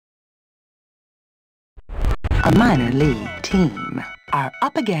a minor league team are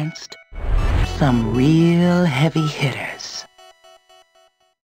up against some real heavy hitters.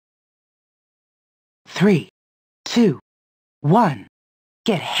 3, 2, 1.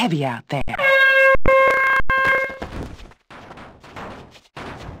 Get heavy out there.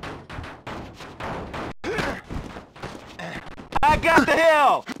 I got the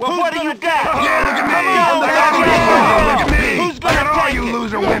hill! Well, what do you got? Yeah, look at me! Look at me! Who's gonna Look at all take you it?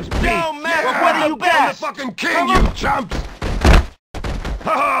 loser wimps beat! Don't mess. Well, what do you got? I'm the fucking king, you chumps!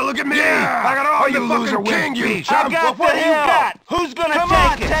 Haha, look at me! Yeah. I got all you loser wimps beat! I got the hill! Who's gonna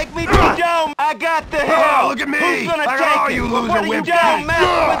take it? Take me down! I got the hill! Look at me! Who's gonna I got take all it? you loser wimps Don't beat!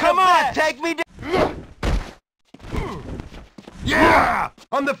 mess. Come on, take me down! Yeah!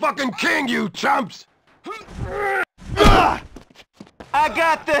 I'm the fucking king, you chumps! I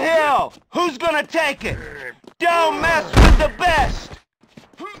got the hill! Who's gonna take it? Don't mess with the best!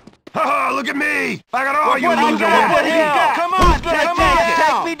 Haha, look at me! I got all you What do loser you got? wimps beat! Come on,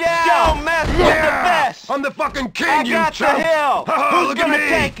 take me down! Don't mess with the best! I'm the fucking king, I you got the chumps! hill! Haha, Who's look gonna at me!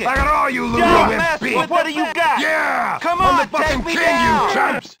 take it? I got all you loser Don't wimps mess beat! with what do you got? Yeah! Come I'm on, the fucking take me king, down. you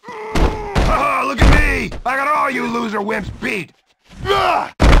chumps! Haha, look at me! I got all you loser wimps beat!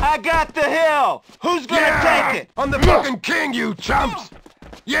 I got the hill! Who's gonna take it? I'm the fucking king, you chumps!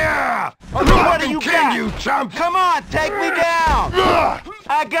 Yeah! I'm the What do fucking you king, got? you chumps! Come on, take me down!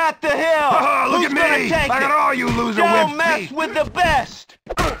 I got the hill! Haha, look Who's at gonna me! take I got it? all you loser Don't wimps mess beat! with the best!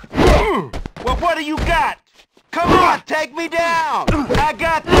 Well, what do you got? Come on, take me down! I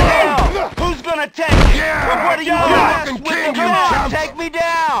got the hill! Who's gonna take it? Yeah! Well, what do you I'm the got? fucking Come king, you on, chumps! take me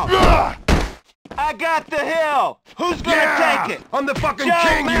down! I got the hill! Who's gonna Yeah! take it? I'm the fucking Don't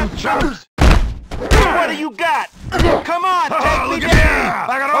king, you mess chumps! What do you got? Come on, Haha, take look me at me! down!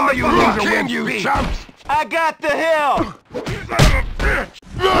 I got all you loser king, you chumps! I got the hill!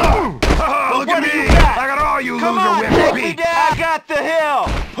 Haha, look What at do you me! got? I got all you Come loser on, wimps take me beat! down! I got the hill!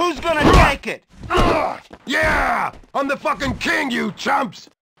 Who's gonna take it? Yeah! I'm the fucking king, you chumps!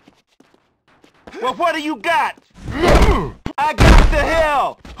 Well, what do you got? I got the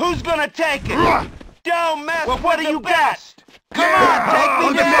hill! Who's gonna take it? Don't mess with what do you got? Come on, take me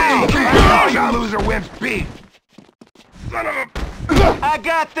Look down! at me! I got all you loser wimps beat! Son of a... I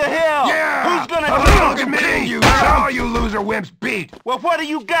got the hill! Yeah! Who's gonna Look take at it? me! You got all you loser wimps beat! Well, what do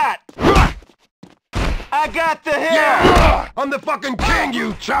you got? I got the hill! Yeah! I'm the fucking king,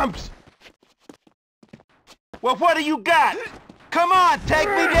 you chumps! Well, what do you got? Come on, take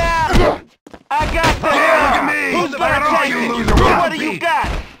me down! I got the hill! Look at me! Who's I got all gonna take you it? loser Well, wimps what do you beat! got?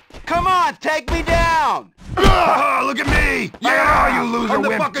 Come on, take me down! Haha, look at me! I got all you loser I'm the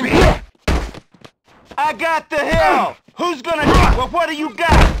wimps fucking beat! I got the hill! Who's gonna... Well, what do you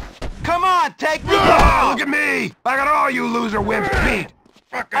got? Come on, take me down! Look at me! I got all you loser wimps beat!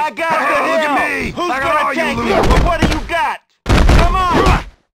 I got the hill! Look at me! Who's I got all gonna you take loser it? Well, what do you got? Come on!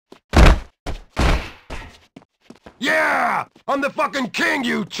 Yeah! I'm the fucking king,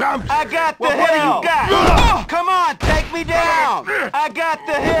 you chumps! I got the Well, hill! what do you got? Come on, take me down! I got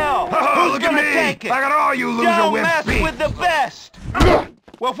the hill! Who's Look at gonna me! take it? I got all you loser Don't wimps mess beat! with the best!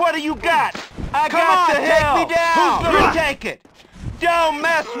 Well, what do you got? I got the hill! Take me down! Who's gonna take it? Don't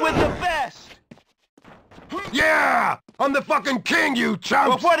mess with the best! Yeah! I'm the fucking king, you chumps!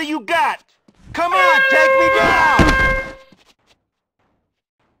 Well, what do you got? Come on, take me down!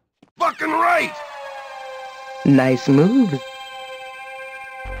 Fucking right! Nice moves,